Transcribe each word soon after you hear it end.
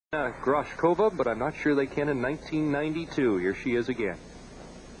Groshkova, but I'm not sure they can in 1992. Here she is again.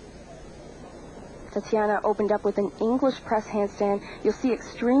 Tatiana opened up with an English press handstand. You'll see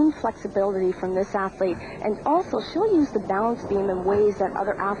extreme flexibility from this athlete, and also she'll use the balance beam in ways that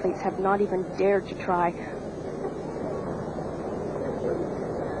other athletes have not even dared to try.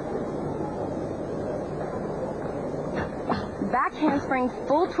 Back handspring,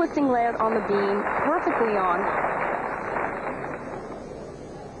 full twisting layout on the beam, perfectly on.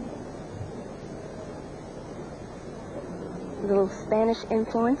 A little Spanish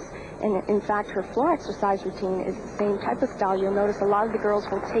influence, and in fact her floor exercise routine is the same type of style. You'll notice a lot of the girls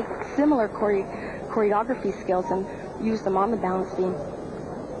will take similar choreography skills and use them on the balance beam.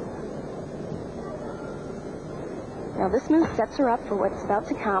 Now this move sets her up for what's about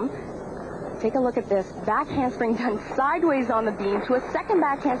to come. Take a look at this. Back handspring done sideways on the beam to a second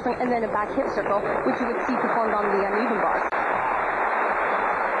back handspring and then a back hip circle, which you would see performed on the uneven bars.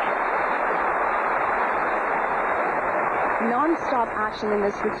 Non-stop action in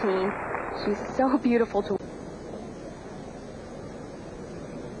this routine. She's so beautiful to watch.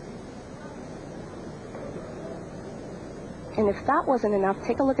 And if that wasn't enough,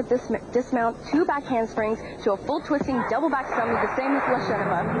 take a look at this dismount, two back handsprings to a full twisting double back stomach, the same as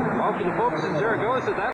Groshkova. Well, for the folks in Zaragoza, that